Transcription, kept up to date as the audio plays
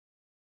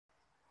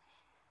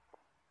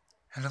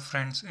Hello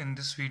friends, in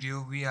this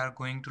video we are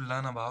going to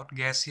learn about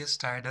gaseous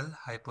tidal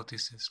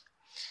hypothesis.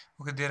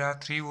 Okay, there are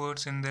three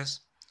words in this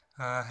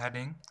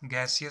heading.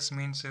 Gaseous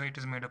means it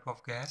is made up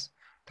of gas.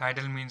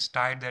 Tidal means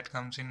tide that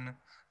comes in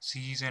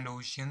seas and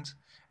oceans.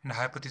 And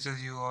hypothesis,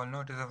 you all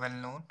know, it is a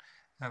well-known,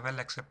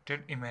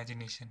 well-accepted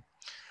imagination.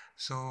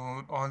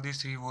 So all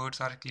these three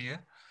words are clear.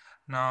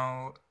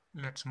 Now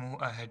let's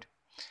move ahead.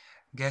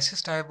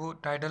 Gaseous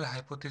tidal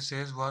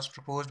hypothesis was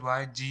proposed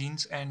by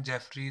Jeans and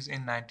Jeffreys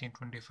in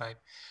 1925.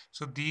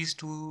 So these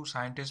two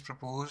scientists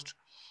proposed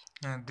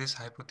this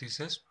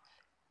hypothesis.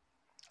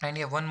 And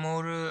yeah, one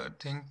more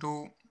thing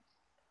to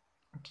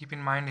keep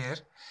in mind here: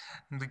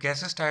 the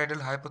gaseous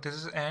tidal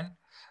hypothesis and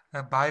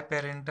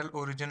biparental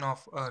origin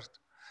of Earth.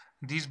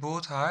 These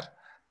both are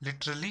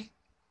literally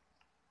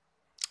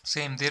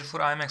same.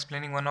 Therefore, I am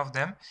explaining one of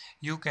them.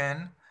 You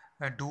can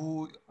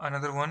do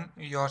another one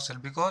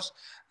yourself because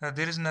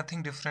there is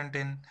nothing different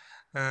in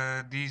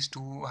these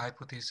two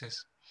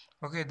hypotheses.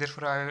 Okay,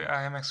 therefore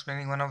I am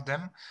explaining one of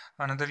them.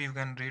 Another you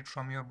can read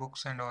from your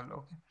books and all.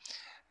 Okay,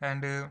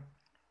 and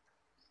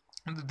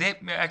they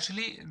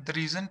actually, the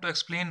reason to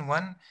explain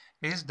one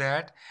is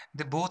that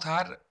they both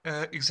are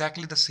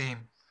exactly the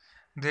same.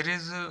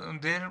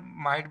 There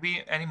might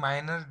be any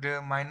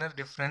minor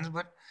difference,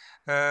 but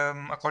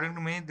according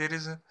to me there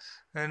is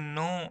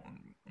no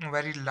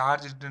very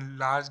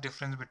large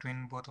difference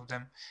between both of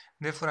them.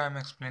 Therefore I am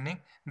explaining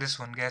this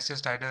one,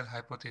 gaseous tidal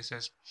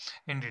hypothesis,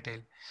 in detail.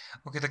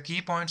 Okay, the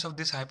key points of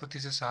this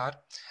hypothesis are: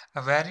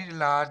 a very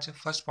large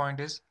first point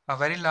is a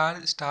very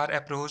large star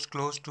approached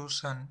close to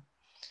sun.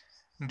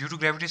 Due to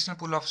gravitational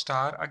pull of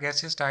star, a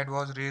gaseous tide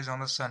was raised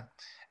on the sun.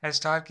 As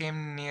star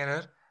came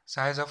nearer,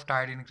 size of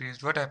tide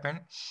increased. What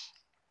happened?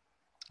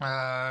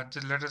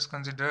 Let us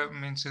consider,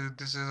 means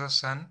this is a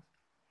sun,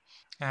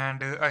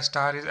 and a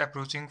star is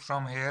approaching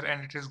from here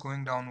and it is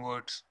going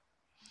downwards.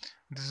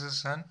 This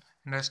is sun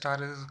and a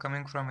star is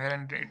coming from here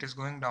and it is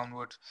going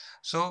downwards.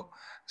 So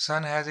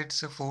sun has its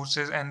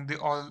forces, and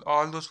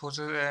all those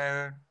forces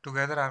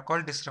together are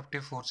called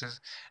disruptive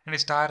forces, and a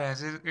star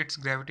has its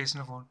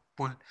gravitational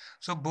pull.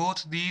 So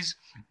both mm,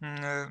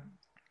 uh,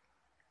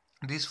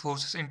 these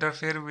forces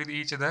interfere with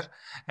each other,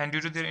 and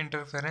due to their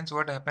interference,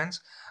 what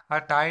happens?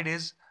 A tide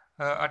is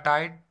a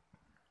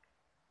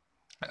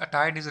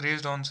tide is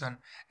raised on sun.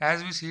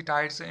 As we see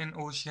tides in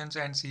oceans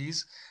and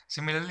seas,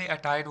 similarly a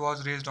tide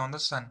was raised on the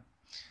sun.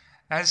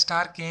 As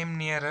star came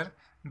nearer,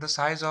 the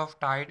size of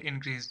tide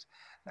increased.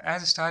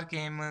 As star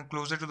came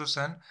closer to the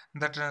sun,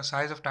 the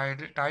size of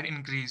tide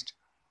increased.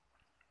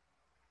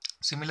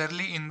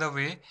 Similarly, in the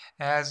way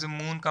as the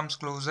moon comes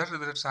closer,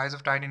 the size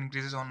of tide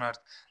increases on Earth.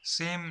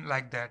 Same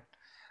like that.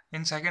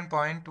 In second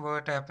point,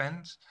 what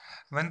happens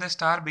when the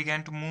star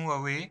began to move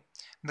away?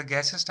 The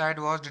gaseous tide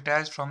was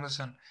detached from the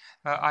sun.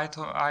 I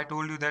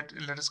told you that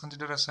let us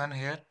consider a sun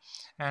here,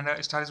 and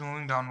a star is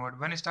moving downward.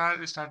 When a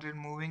star started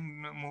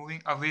moving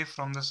away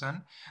from the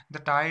sun, the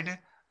tide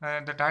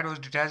was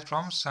detached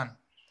from sun.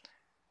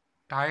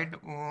 Tide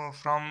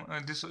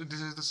from this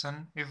is the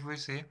sun. If we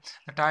say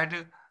the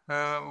tide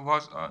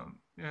was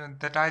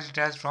the tide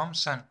detached from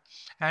sun,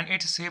 and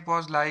its shape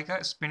was like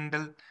a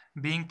spindle,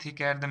 being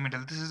thick at the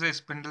middle. This is a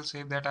spindle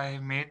shape that I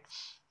have made.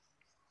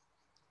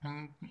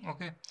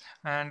 Okay,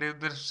 and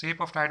the shape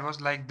of tide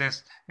was like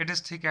this. It is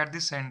thick at the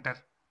center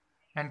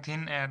and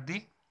thin at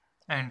the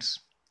ends.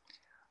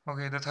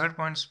 Okay, the third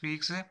point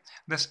speaks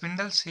the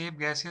spindle-shaped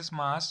gaseous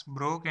mass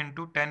broke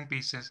into 10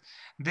 pieces.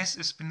 This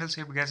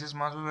spindle-shaped gaseous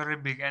mass was very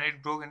big and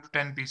it broke into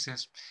 10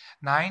 pieces,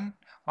 9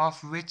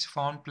 of which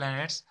found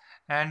planets,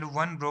 and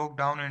one broke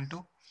down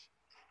into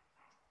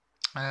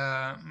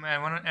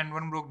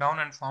one broke down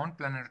and found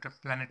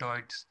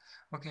planetoids.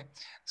 Okay,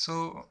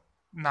 so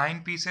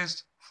 9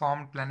 pieces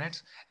formed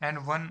planets,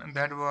 and one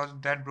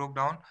that broke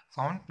down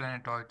found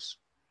planetoids.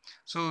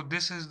 So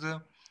this is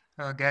the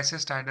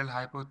gaseous tidal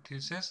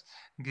hypothesis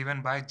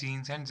given by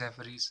Jeans and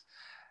Jeffreys.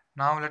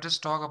 Now let us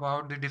talk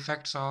about the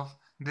defects of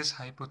this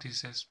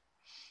hypothesis.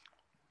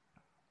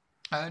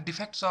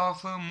 Defects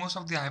of most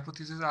of the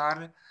hypotheses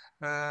uh,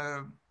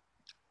 are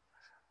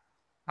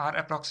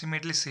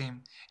approximately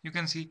same. You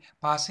can see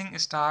passing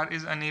star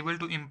is unable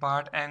to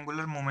impart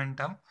angular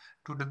momentum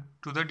to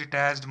the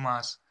detached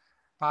mass.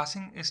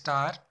 Passing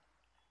star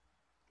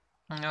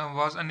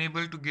was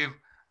unable to give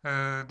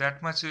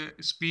that much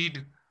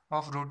speed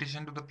of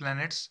rotation to the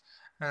planets,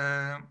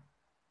 uh,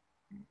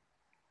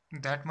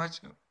 that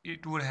much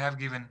it would have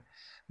given.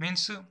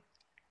 Means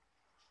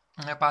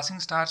a passing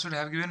star should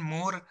have given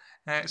more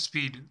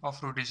speed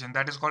of rotation,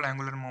 that is called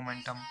angular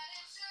momentum.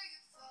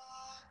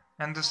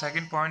 And the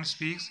second point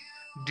speaks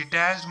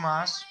detached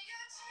mass,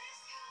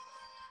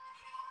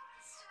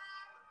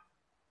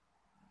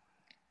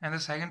 and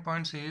the second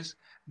point says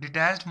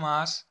detached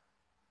mass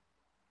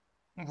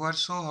were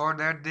so hot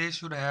that they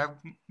should have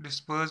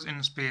dispersed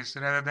in space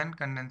rather than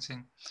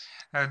condensing.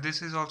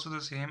 This is also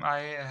the same. I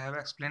have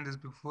explained this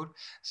before.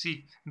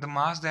 See, the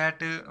mass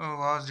that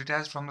was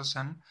detached from the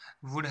sun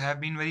would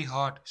have been very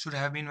hot, should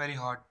have been very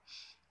hot.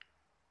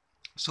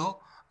 So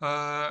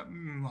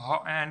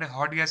and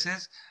hot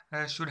gases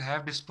should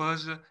have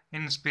dispersed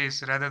in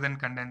space rather than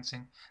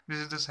condensing. This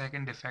is the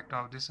second defect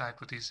of this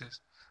hypothesis.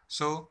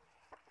 So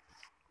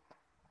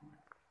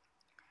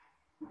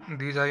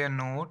these are your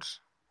notes.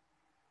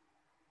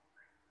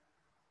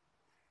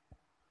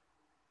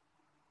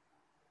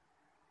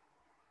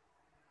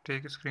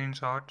 Take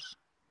screenshots.